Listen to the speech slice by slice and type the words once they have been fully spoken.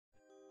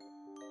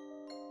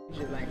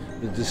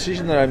The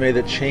decision that I made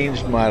that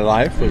changed my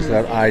life was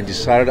that I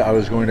decided I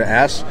was going to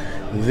ask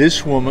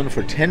this woman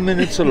for 10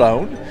 minutes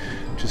alone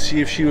to see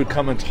if she would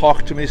come and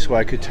talk to me so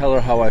I could tell her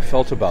how I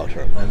felt about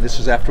her. And this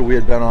was after we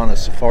had been on a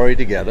safari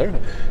together.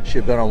 She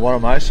had been on one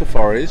of my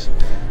safaris,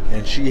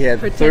 and she had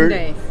for 10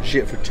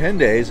 days. For 10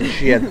 days, and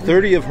she had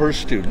 30 of her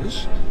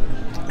students,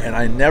 and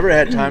I never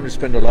had time to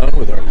spend alone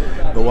with her.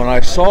 But when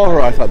I saw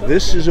her, I thought,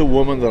 this is a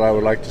woman that I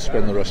would like to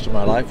spend the rest of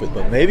my life with.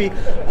 But maybe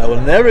I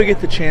will never get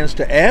the chance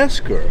to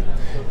ask her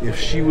if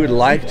she would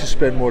like to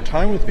spend more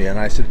time with me. And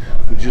I said,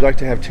 would you like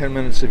to have 10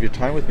 minutes of your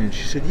time with me? And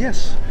she said,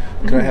 yes.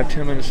 Can I have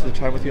 10 minutes of the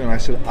time with you? And I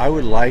said, I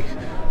would like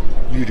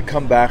you to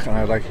come back and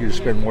I'd like you to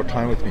spend more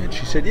time with me. And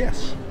she said,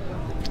 yes.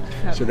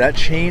 So that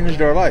changed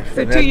our life.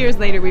 So 2 years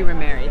later we were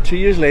married. 2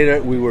 years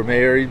later we were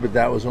married, but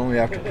that was only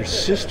after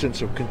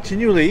persistence of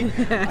continually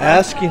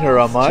asking her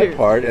on my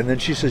part. And then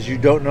she says, you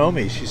don't know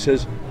me. She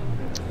says,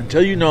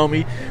 until you know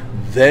me,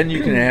 then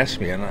you can ask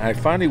me. And I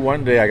finally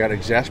one day I got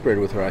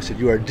exasperated with her. I said,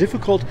 you are a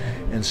difficult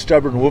and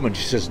stubborn woman.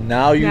 She says,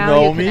 now you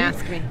know me,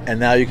 and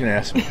now you can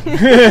ask me.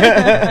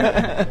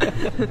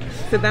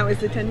 So that was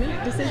the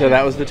 10-minute decision? So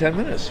that was the 10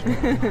 minutes.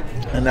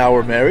 And now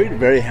we're married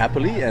very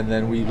happily, and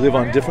then we live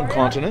on different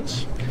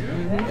continents.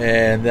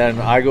 And then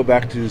I go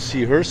back to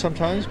see her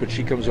sometimes, but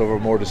she comes over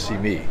more to see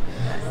me.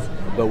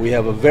 But we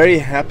have a very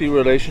happy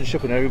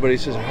relationship, and everybody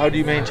says, how do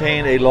you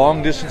maintain a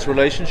long-distance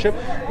relationship?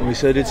 And we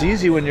said, it's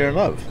easy when you're in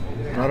love.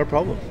 Not a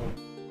problem.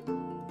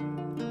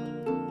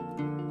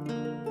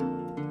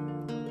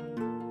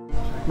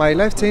 My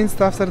life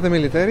changed after the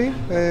military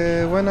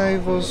when I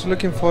was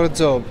looking for a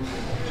job,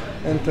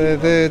 and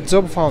the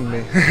job found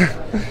me.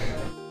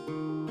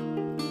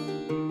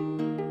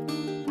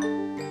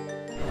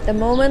 The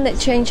moment that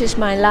changes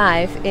my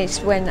life is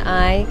when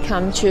I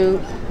come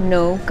to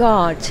know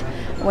God,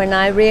 when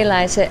I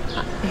realize that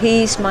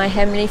He's my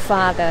Heavenly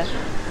Father,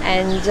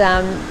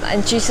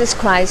 and Jesus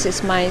Christ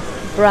is my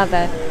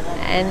brother,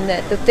 and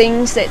the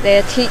things that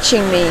they're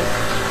teaching me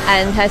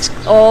and has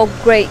all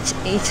great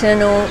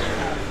eternal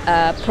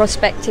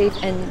perspective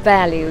and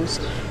values.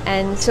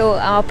 And so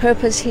our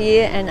purpose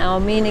here and our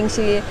meanings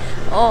here,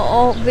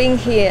 all being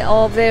here,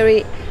 all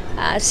very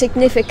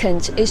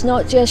significant. It's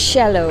not just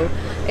shallow,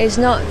 it's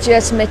not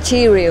just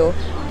material,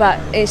 but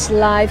it's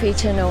life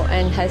eternal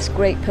and has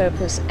great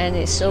purpose, and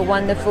it's so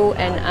wonderful.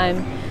 And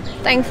I'm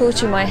thankful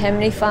to my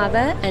Heavenly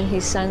Father and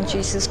His Son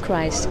Jesus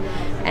Christ.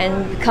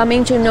 And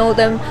coming to know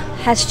them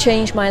has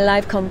changed my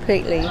life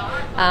completely.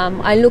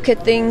 I look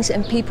at things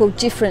and people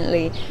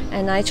differently,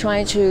 and I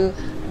try to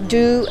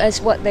do as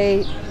what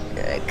they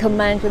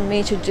commanded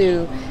me to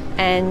do.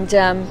 And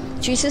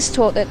Jesus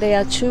taught that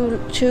there are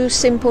two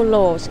simple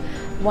laws.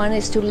 One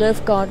is to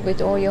love God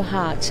with all your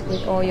heart,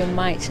 with all your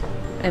might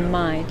and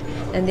mind.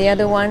 And the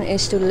other one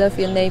is to love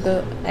your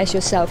neighbor as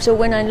yourself. So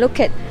when I look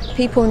at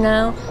people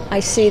now, I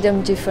see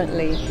them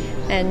differently.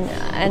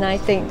 And I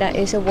think that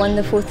is a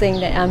wonderful thing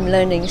that I'm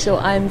learning. So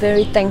I'm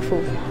very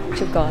thankful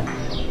to God.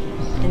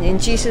 And in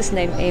Jesus'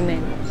 name,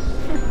 Amen.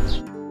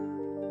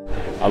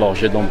 Alors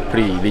j'ai donc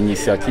pris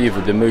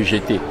l'initiative de me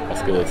jeter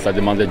parce que ça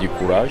demandait du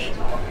courage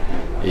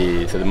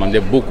et ça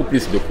demandait beaucoup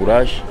plus de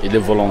courage et de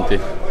volonté.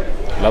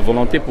 La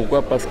volonté,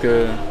 pourquoi? Parce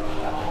que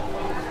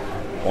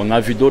on a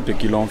vu d'autres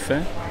qui l'ont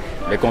fait.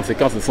 Les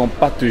conséquences ne sont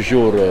pas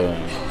toujours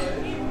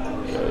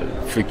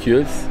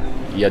fructueuses.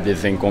 Il y a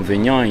des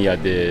inconvénients, il y a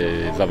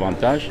des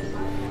avantages.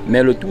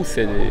 Mais le tout,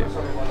 c'est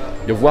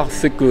de voir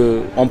ce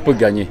qu'on peut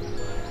gagner.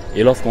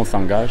 Et lorsqu'on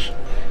s'engage,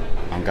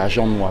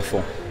 engageons-nous à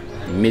fond.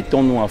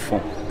 Mettons-nous à fond.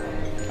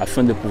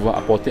 Afin de pouvoir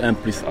apporter un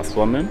plus à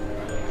soi-même,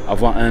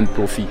 avoir un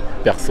profit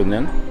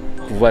personnel,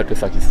 pouvoir être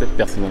satisfait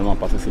personnellement,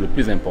 parce que c'est le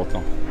plus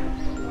important.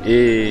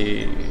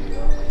 Et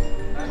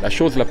la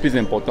chose la plus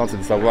importante, c'est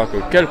de savoir que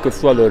quel que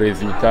soit le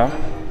résultat,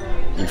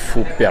 il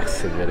faut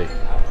persévérer.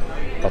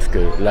 Parce que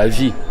la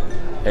vie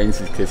est une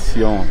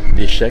succession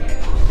d'échecs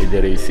et de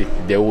réussites,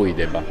 des hauts et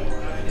des bas.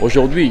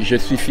 Aujourd'hui, je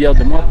suis fier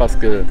de moi parce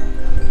que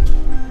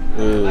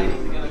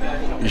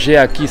j'ai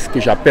acquis ce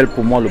que j'appelle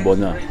pour moi le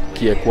bonheur,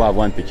 qui est quoi?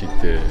 Avoir une petite...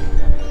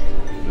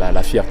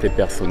 la fierté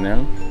personnelle,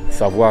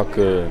 savoir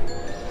que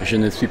je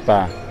ne suis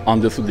pas en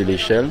dessous de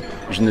l'échelle,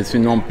 je ne suis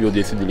non plus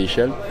au-dessus de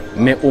l'échelle,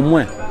 mais au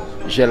moins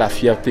j'ai la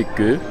fierté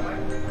que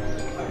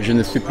je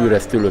ne suis plus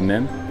resté le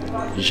même,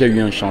 j'ai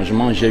eu un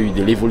changement, j'ai eu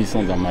de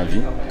l'évolution dans ma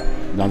vie,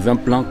 dans un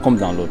plan comme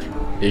dans l'autre.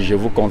 Et je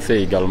vous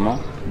conseille également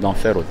d'en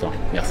faire autant.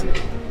 Merci.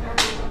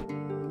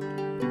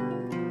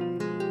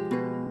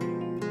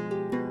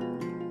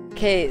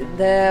 Okay,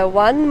 the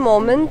one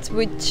moment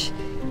which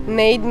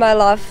made my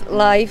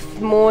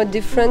life more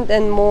different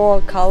and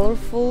more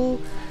colorful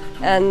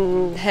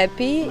and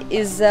happy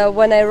is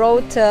when I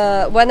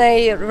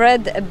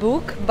read a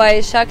book by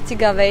Shakti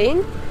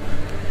Gawain,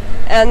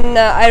 and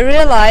I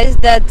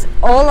realized that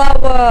all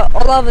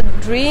our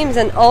dreams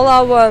and all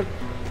our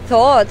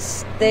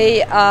thoughts,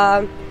 they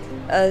are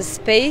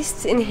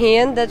spaced in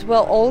here, that we're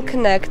all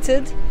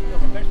connected,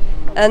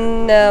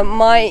 and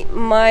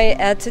my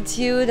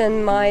attitude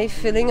and my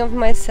feeling of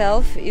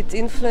myself, it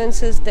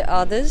influences the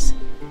others.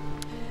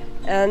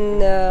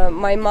 and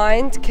my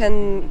mind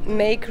can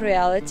make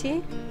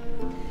reality.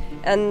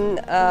 And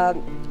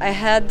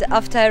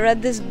after I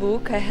read this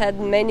book, I had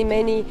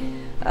many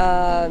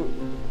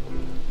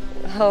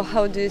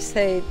how do you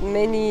say it,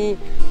 many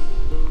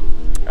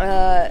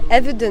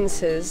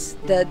evidences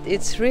that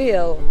it's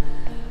real.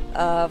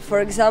 For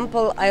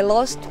example, I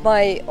lost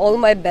all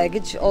my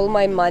baggage, all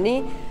my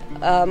money,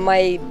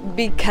 my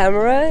big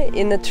camera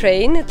in a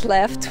train. It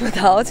left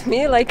without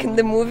me, like in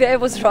the movie. I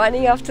was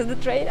running after the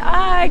train.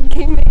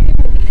 Give me.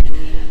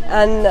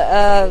 And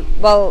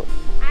well,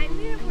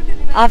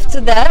 after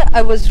that,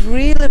 I was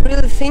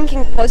really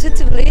thinking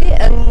positively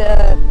and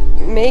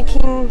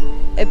making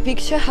a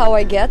picture how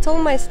I get all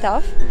my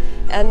stuff.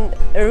 And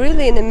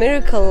really, in a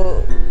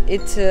miracle,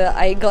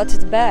 I got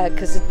it back,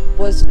 because it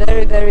was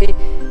very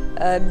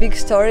big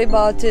story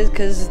about it,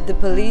 because the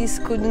police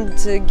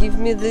couldn't give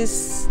me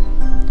this,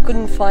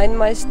 couldn't find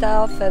my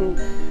stuff, and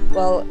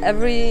well,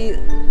 every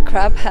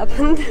crap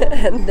happened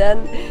and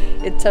then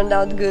it turned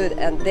out good.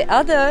 And the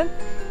other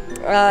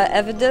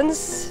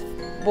evidence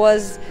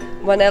was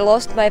when I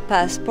lost my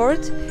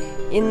passport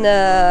in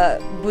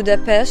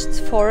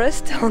Budapest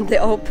forest on the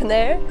open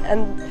air,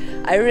 and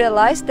I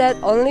realized that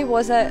only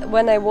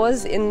when I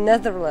was in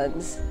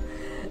Netherlands.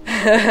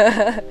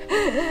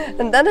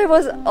 And then I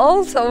was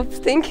also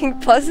thinking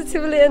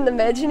positively and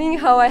imagining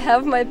how I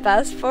have my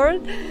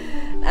passport.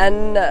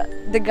 And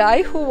the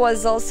guy who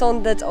was also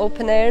on that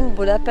open air in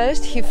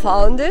Budapest, he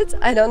found it,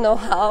 I don't know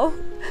how,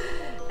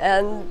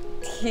 and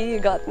he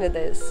got me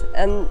this.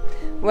 And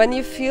when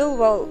you feel,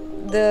 well,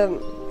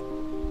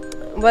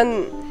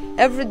 when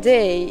every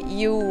day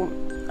you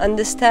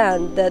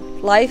understand that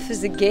life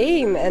is a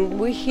game and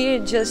we're here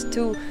just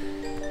to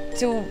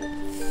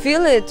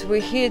feel it,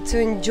 we're here to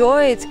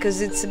enjoy it,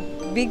 because it's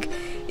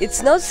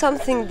not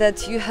something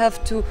that you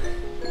have to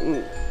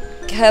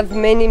have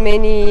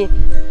many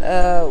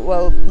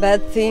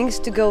bad things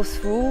to go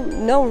through.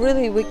 No,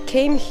 really, we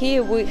came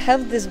here, we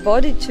have this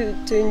body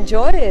to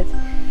enjoy it.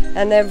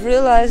 And I've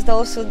realized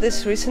also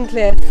this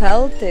recently, I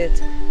felt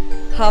it,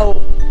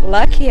 how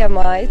lucky am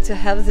I to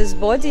have this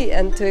body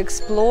and to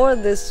explore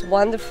this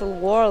wonderful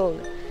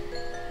world.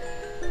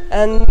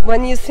 And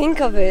when you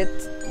think of it,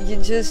 you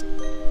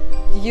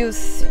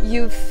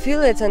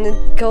feel it, and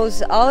it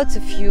goes out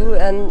of you,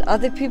 and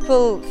other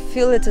people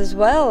feel it as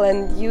well,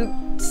 and you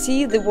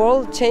see the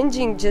world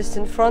changing just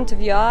in front of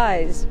your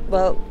eyes.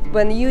 Well,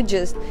 when you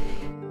just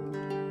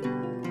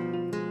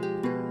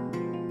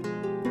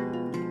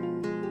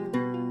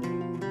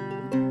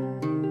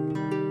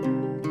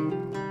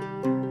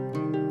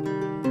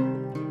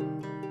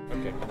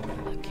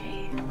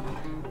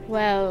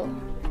Well,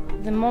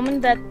 the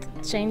moment that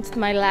changed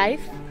my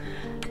life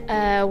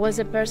was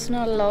a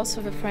personal loss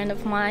of a friend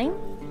of mine.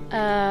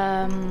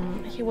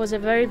 He was a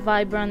very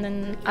vibrant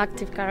and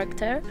active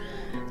character,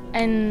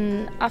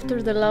 and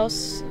after the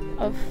loss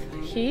of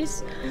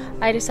his,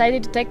 I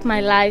decided to take my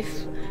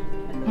life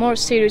more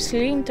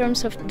seriously in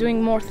terms of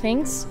doing more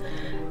things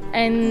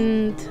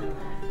and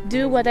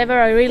do whatever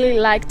I really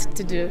liked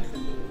to do.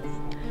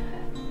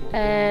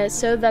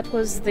 So that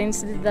was the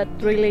incident that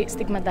really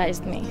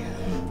stigmatized me.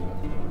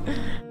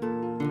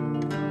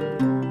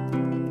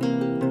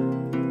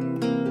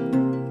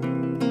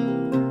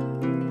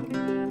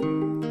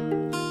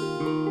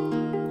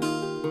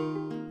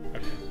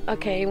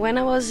 Okay, when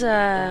I was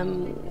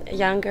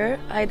younger,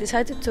 I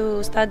decided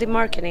to study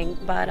marketing,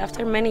 but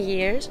after many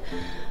years,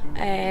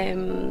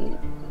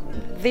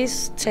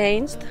 this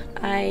changed.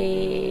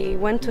 I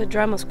went to a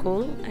drama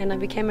school and I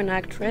became an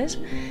actress,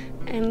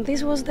 and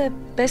this was the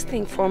best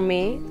thing for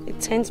me. It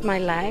changed my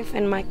life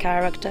and my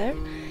character,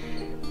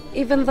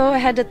 even though I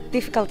had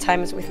difficult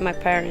times with my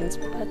parents,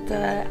 but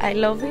I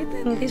love it,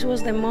 and this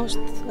was the most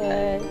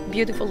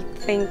beautiful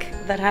thing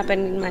that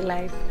happened in my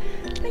life.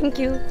 Thank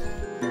you.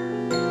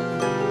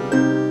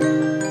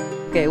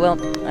 Okay, well,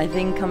 I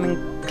think coming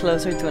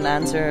closer to an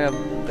answer of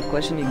the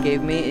question you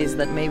gave me is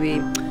that maybe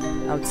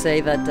I would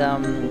say that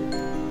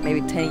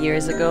maybe 10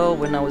 years ago,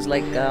 when I was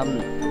like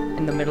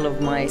in the middle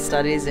of my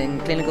studies in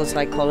clinical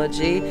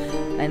psychology,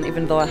 and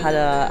even though I had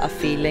a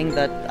feeling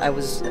that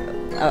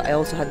I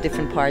also had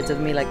different parts of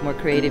me, like more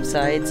creative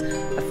sides,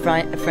 a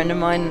friend of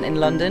mine in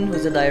London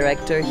who's a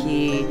director,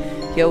 he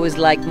always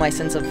liked my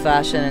sense of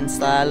fashion and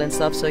style and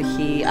stuff, so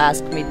he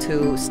asked me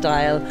to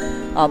style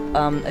up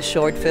a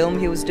short film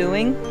he was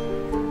doing.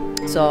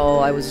 So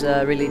I was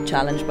really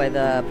challenged by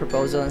the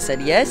proposal and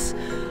said yes,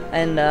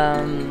 and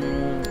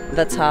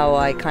that's how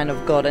I kind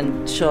of got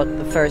and shot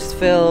the first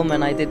film,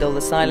 and I did all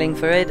the styling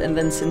for it. And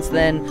then since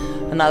then,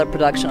 another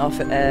production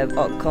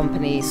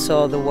company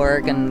saw the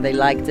work and they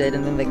liked it,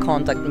 and then they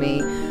contacted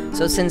me.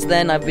 So since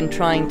then I've been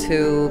trying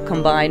to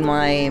combine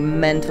my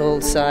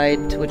mental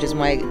side, which is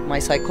my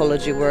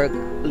psychology work,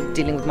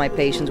 dealing with my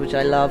patients, which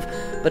I love,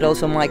 but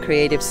also my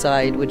creative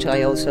side, which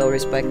I also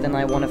respect and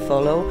I want to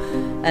follow.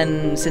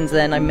 And since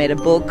then I made a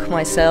book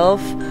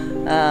myself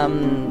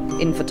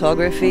in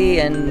photography,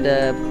 and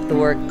the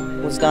work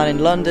was done in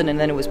London, and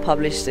then it was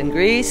published in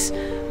Greece.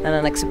 and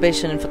an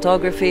exhibition in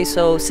photography.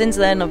 So since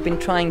then I've been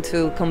trying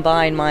to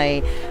combine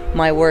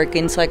my work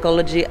in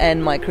psychology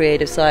and my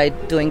creative side,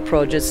 doing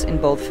projects in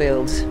both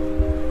fields.